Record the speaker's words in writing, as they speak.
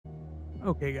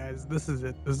Okay, guys, this is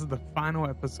it. This is the final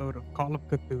episode of Call of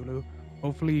Cthulhu.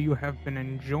 Hopefully, you have been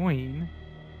enjoying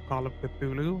Call of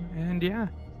Cthulhu. And yeah,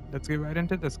 let's get right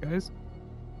into this, guys.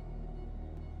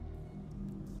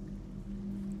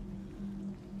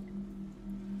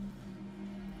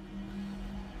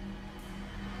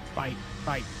 Fight,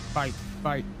 fight, fight,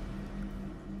 fight.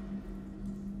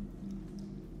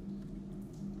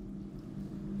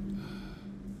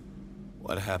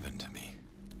 What happened to me?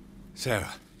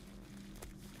 Sarah.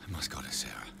 I must go to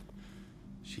Sarah.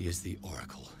 She is the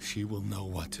Oracle. She will know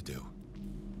what to do.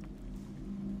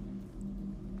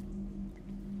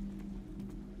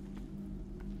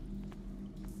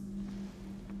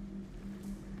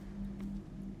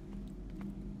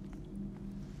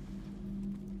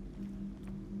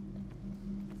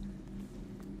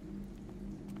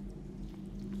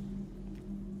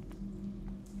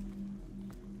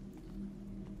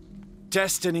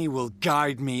 Destiny will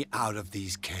guide me out of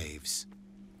these caves.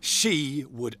 She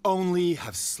would only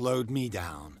have slowed me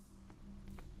down.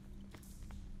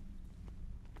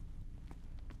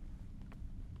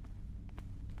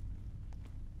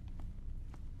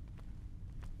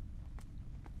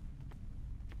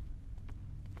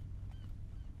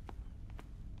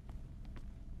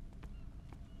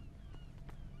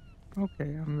 Okay,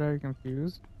 I'm very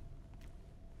confused.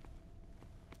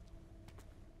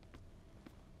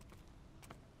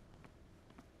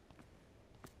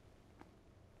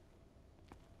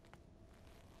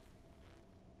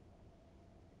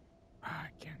 I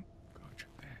can't go through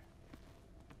there.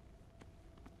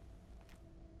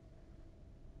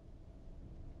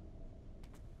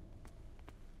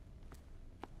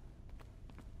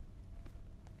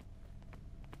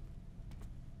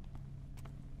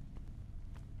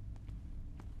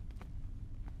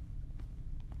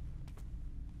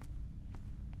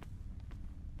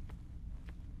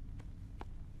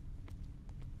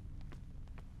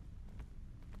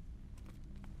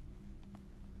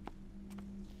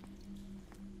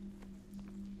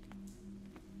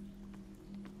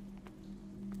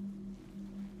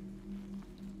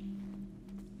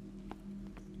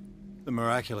 The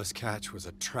miraculous catch was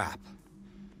a trap.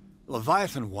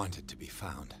 Leviathan wanted to be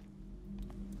found.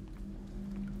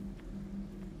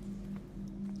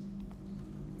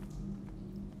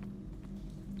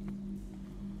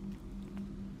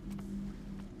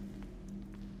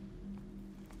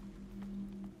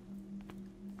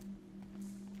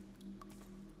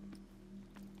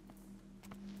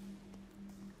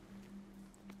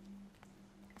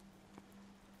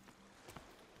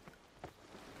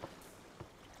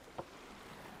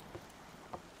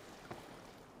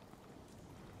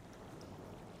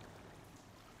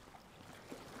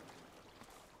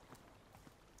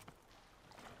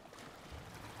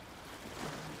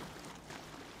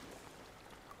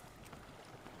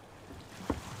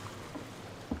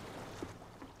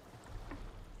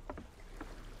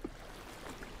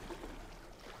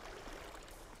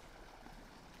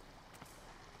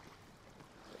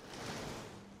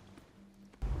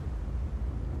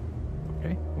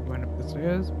 Okay, we're going up the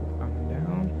stairs. We're coming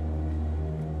down.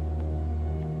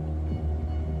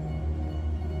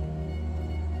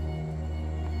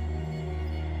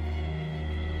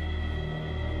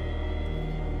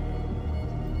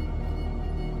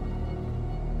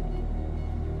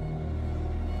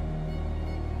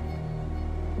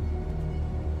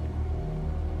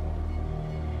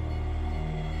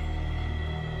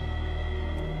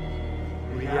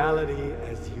 Reality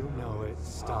as you know it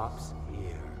stops here.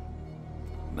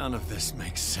 None of this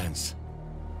makes sense.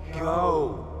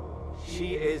 Go!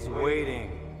 She is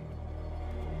waiting.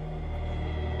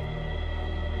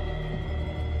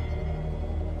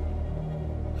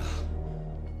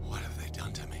 What have they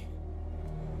done to me?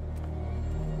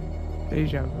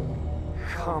 Deja vu.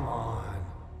 Come on.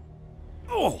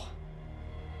 Oh!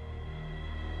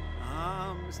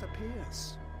 Ah, Mr.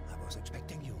 Pierce. I was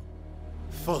expecting you.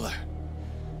 Fuller.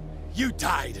 You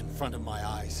died in front of my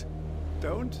eyes.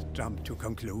 Don't jump to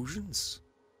conclusions.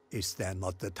 Is there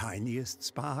not the tiniest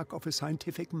spark of a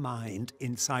scientific mind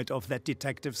inside of that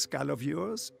detective skull of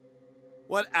yours?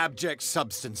 What abject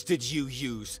substance did you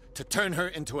use to turn her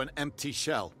into an empty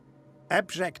shell?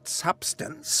 Abject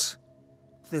substance.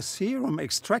 The serum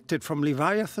extracted from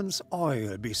Leviathan's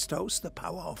oil bestows the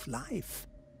power of life.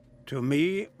 To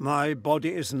me, my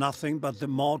body is nothing but the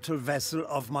mortal vessel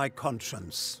of my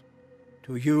conscience.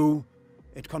 To you,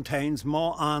 it contains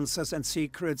more answers and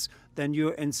secrets than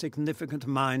your insignificant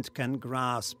mind can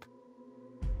grasp.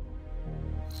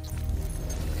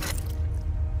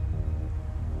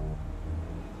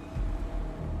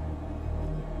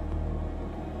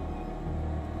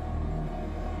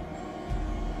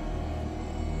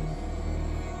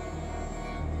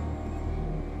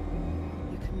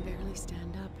 finally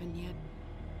stand up, and yet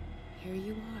here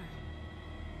you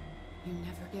are. You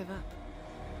never give up.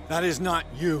 That is not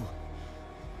you.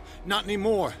 Not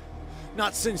anymore.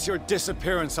 Not since your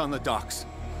disappearance on the docks.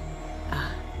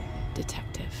 Ah,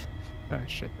 detective. Oh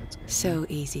shit, that's good. So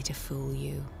easy to fool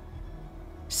you.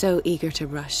 So eager to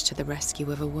rush to the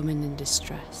rescue of a woman in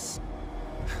distress.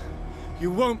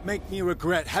 You won't make me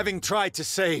regret having tried to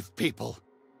save people.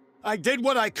 I did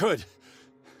what I could.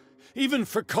 Even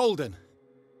for Colden.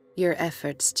 Your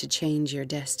efforts to change your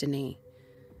destiny,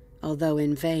 although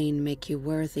in vain, make you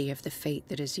worthy of the fate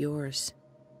that is yours.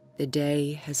 The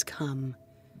day has come.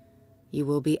 You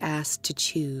will be asked to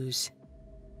choose.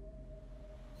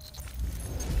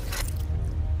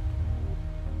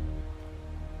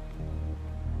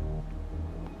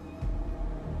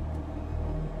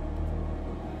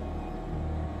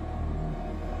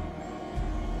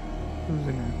 Who's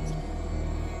next?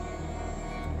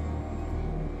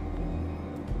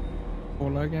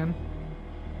 Paula again?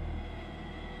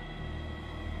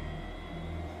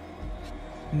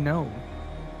 No.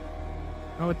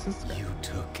 No, it's this guy. You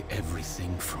took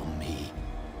everything from me.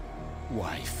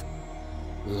 Wife,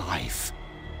 life,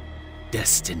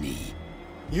 destiny.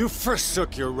 You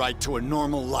forsook your right to a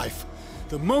normal life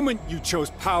the moment you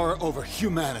chose power over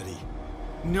humanity.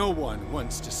 No one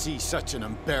wants to see such an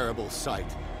unbearable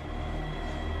sight.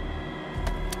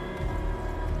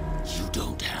 You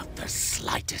don't have the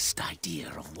slightest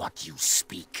idea of what you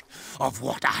speak, of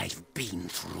what I've been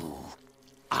through.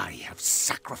 I have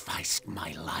sacrificed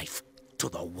my life to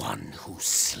the one who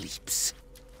sleeps.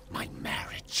 My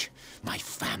marriage, my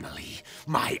family,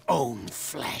 my own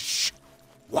flesh.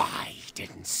 Why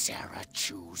didn't Sarah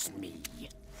choose me?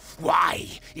 Why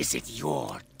is it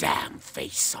your damn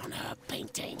face on her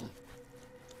painting?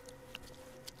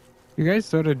 You guys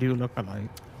sort of do look alike.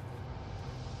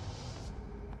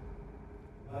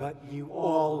 But you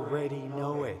already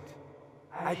know it.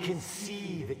 I can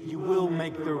see that you will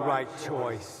make the right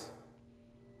choice.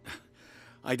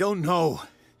 I don't know.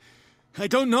 I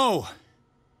don't know.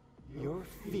 Your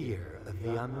fear of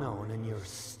the unknown and your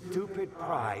stupid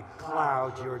pride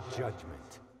cloud your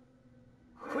judgment.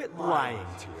 Quit lying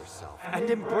to yourself and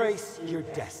embrace your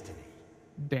destiny.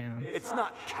 Damn. It's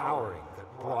not cowering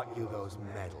that brought you those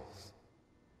medals.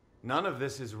 None of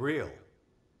this is real.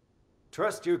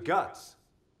 Trust your guts.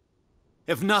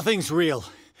 If nothing's real,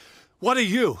 what are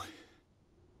you?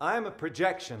 I am a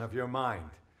projection of your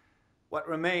mind. What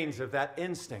remains of that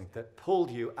instinct that pulled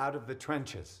you out of the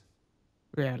trenches.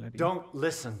 Reality. Don't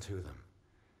listen to them.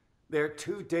 They're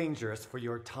too dangerous for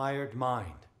your tired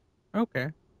mind. Okay.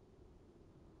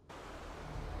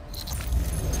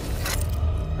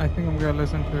 I think I'm gonna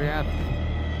listen to reality.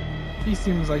 He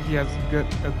seems like he has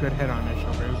a good head on his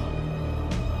shoulders.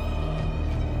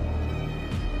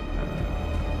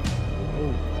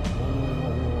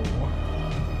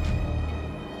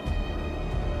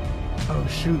 Oh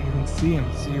shoot, you can see him.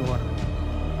 See what?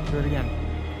 Do it again.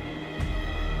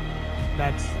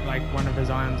 That's like one of his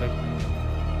arms, I think.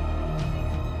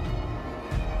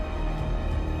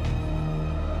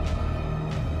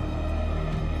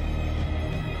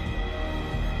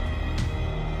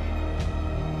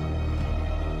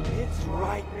 It's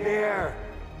right there.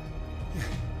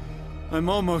 I'm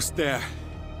almost there.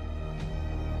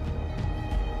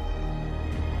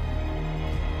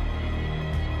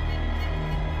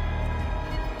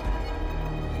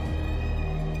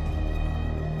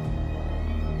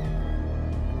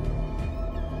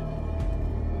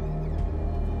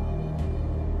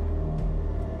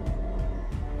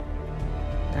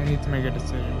 I need to make a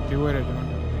decision. Do it or don't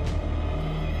do it.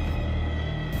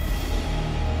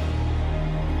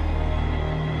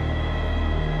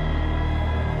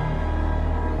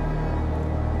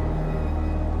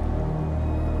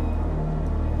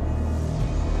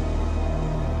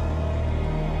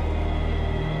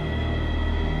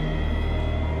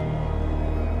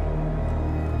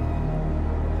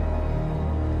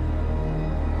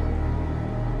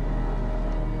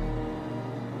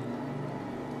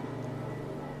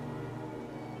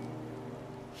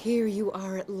 Here you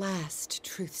are at last,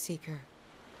 Truth Seeker.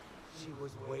 She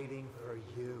was waiting for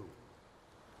you.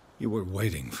 You were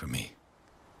waiting for me.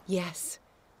 Yes.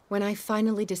 When I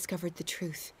finally discovered the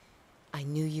truth, I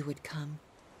knew you would come.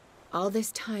 All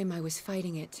this time I was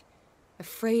fighting it,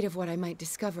 afraid of what I might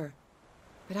discover.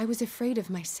 But I was afraid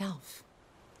of myself.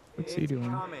 What's he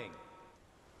doing? Coming.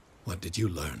 What did you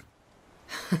learn?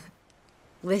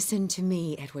 Listen to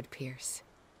me, Edward Pierce,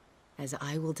 as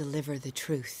I will deliver the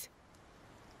truth.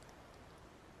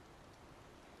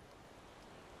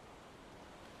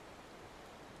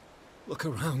 Look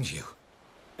around you.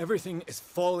 Everything is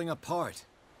falling apart.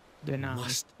 Deny,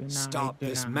 must deny, stop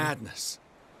this deny. madness.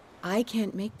 I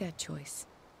can't make that choice.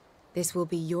 This will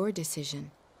be your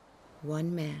decision.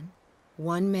 One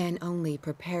man only,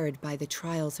 prepared by the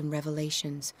trials and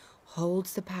revelations,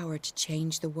 holds the power to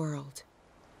change the world.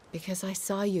 Because I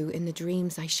saw you in the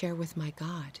dreams I share with my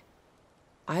God.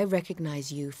 I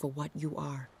recognize you for what you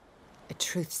are, a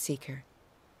truth seeker.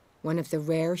 One of the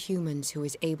rare humans who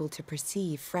is able to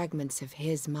perceive fragments of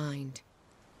his mind.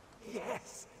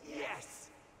 Yes, yes!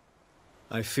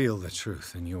 I feel the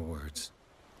truth in your words.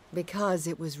 Because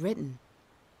it was written.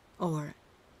 Or,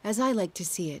 as I like to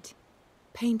see it,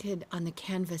 painted on the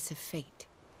canvas of fate.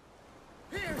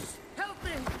 Pierce, help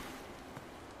me!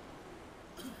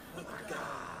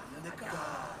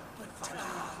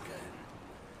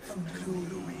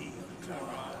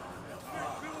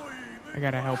 I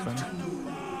gotta help him.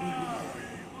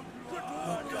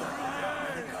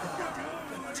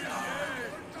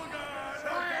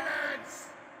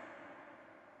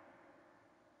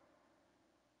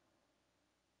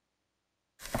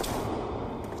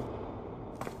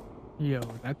 Yo,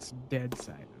 that's dead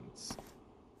silence.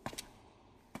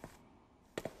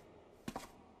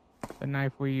 The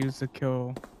knife we use to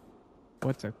kill,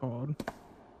 what's it called?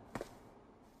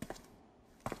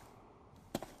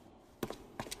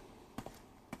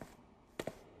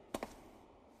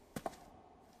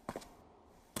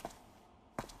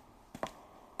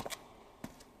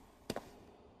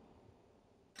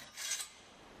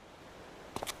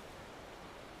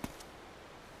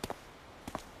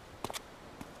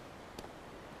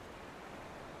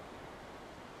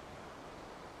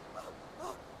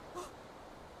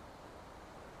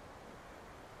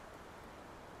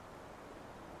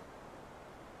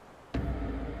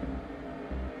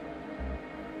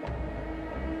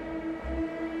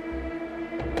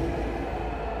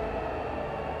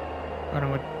 I don't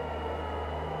know what.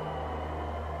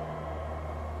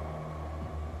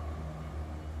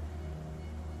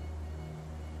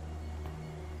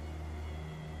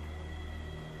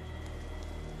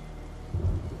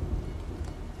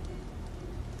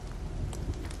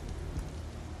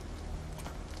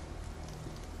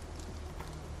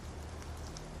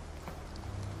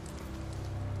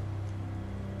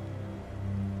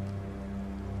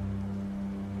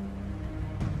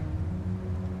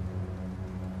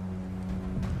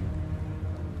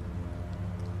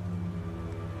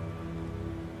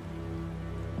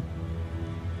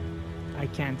 I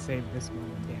can't save this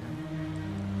moment, damn.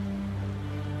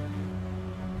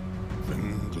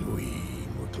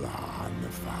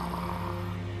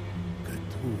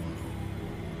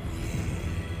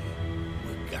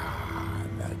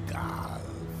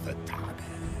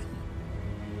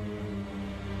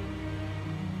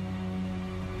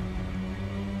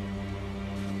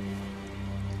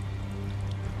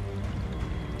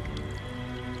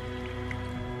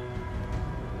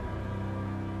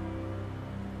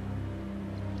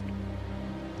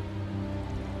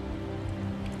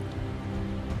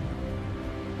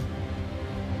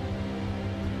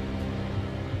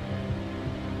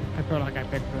 I feel like I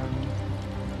picked them.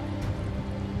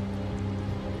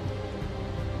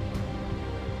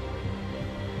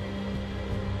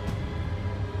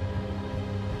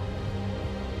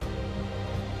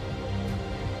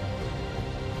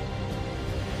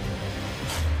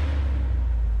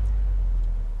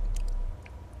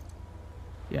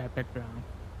 Yeah, I picked brown.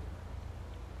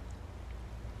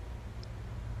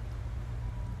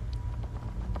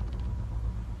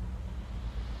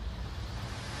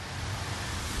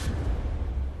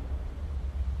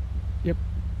 Yep.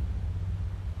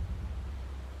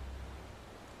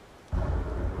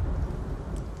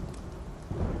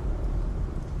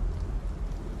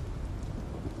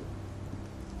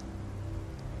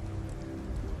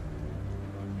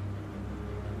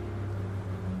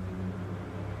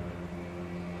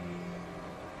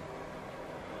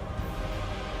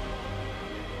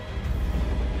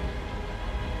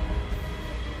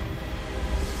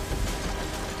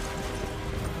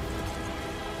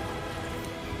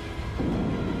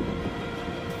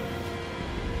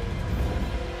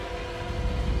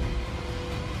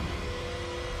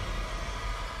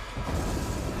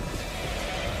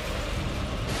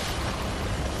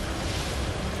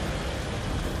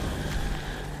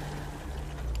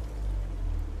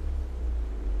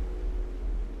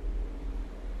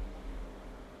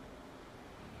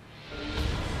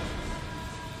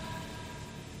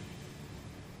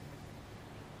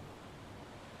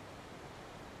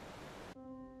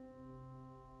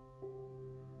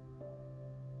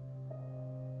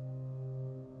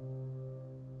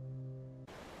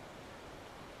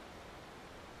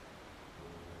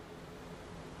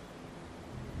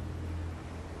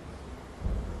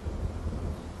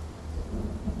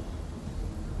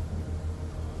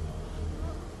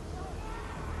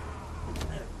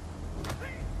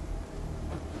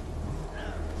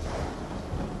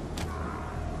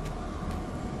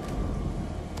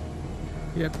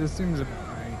 Yep, this seems about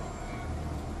right.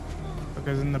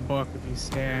 Because in the book, if you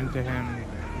stare into him,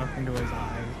 look into his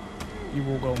eyes, you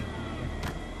will go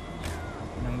mad.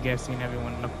 And I'm guessing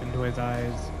everyone looked into his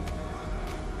eyes.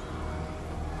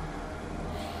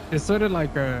 It's sort of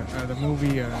like the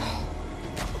movie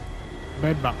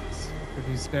Red Box. If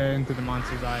you stare into the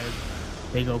monster's eyes,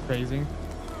 they go crazy.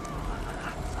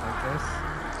 Like this.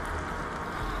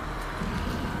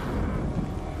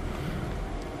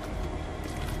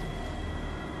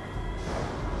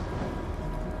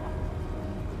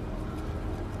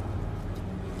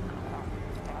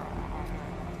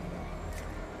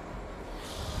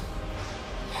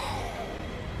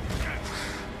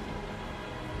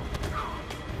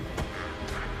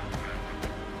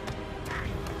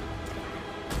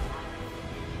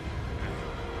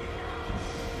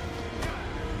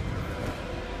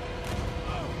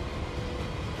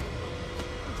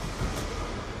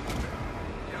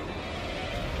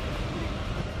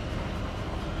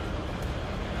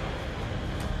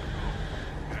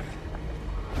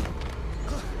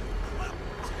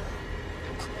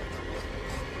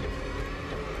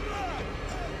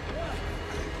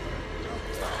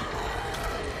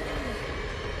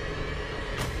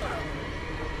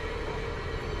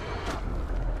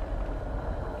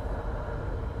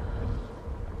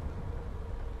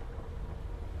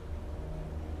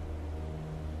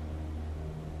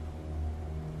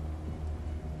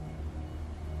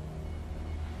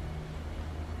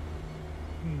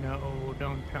 No,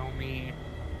 don't tell me.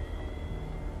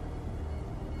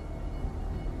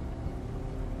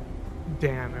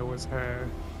 Damn, it was her.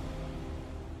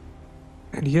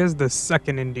 And here's the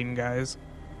second ending, guys.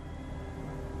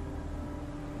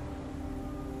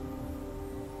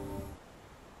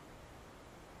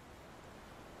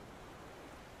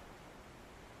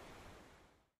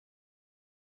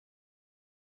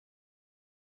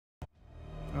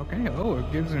 Okay, oh,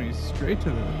 it gives me straight to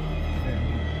the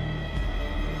end.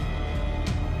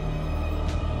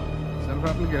 So I'm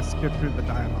probably gonna skip through the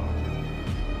dialogue.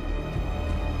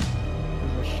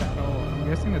 There's a shadow. I'm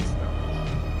guessing it's stars.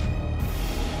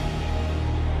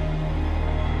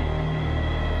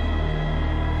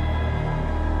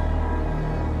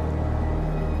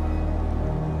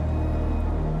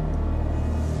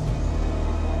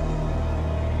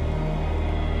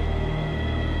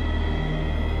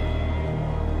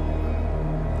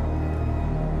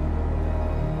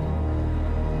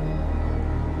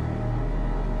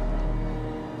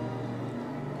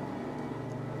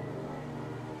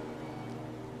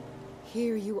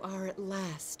 Here you are at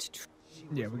last.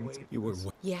 Yeah, we can skip You were this.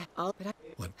 Yeah, all but I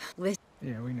What? listen.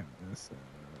 Yeah, we know this.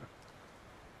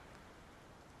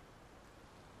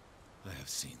 I have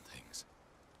seen things.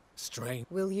 Strange.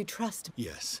 Will you trust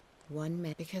Yes. one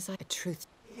man? Because I truth.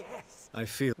 I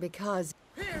feel. Because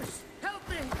Pierce, help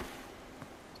me!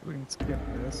 So we can skip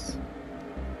this.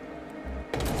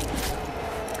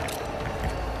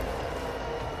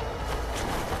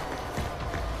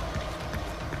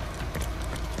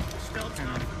 Stealth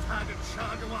not for target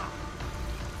Shagawa.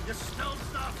 You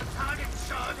stealth not for target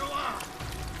Shagawa.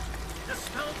 You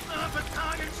stealth not for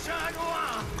target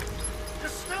Shagawa. You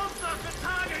stealth not for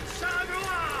target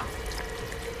Shagawa.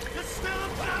 You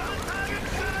stealth not for target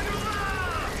Shagawa.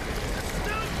 You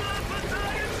stealth not for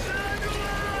target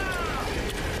Shagawa.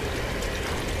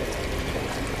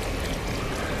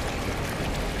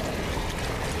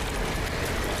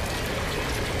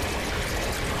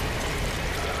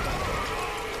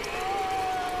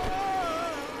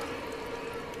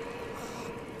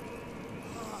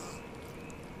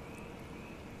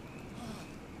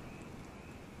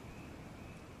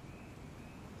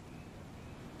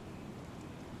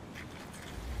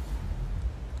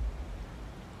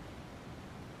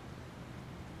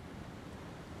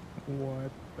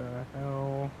 What the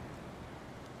hell?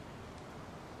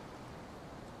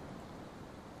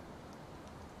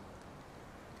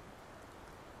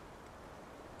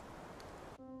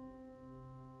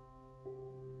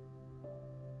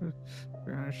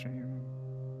 Vanishing.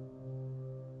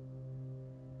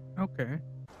 Okay.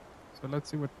 So let's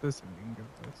see what this ending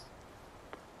gives us.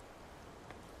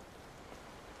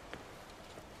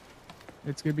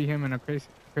 It's gonna be him in a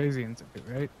crazy institute,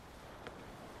 right?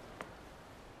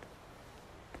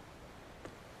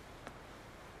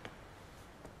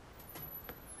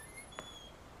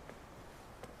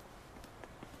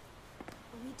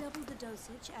 We doubled the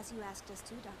dosage as you asked us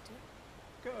to, Doctor.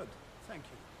 Good, thank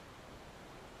you.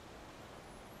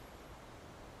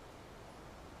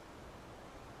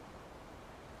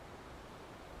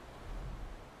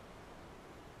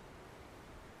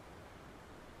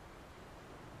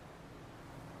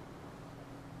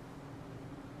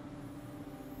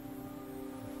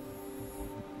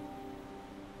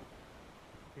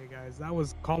 guys. That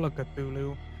was Call of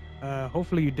Cthulhu.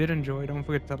 Hopefully you did enjoy. Don't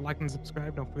forget to like and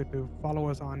subscribe. Don't forget to follow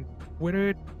us on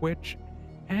Twitter, Twitch,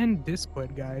 and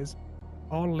Discord, guys.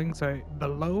 All links are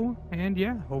below. And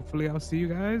yeah, hopefully I'll see you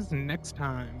guys next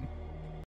time.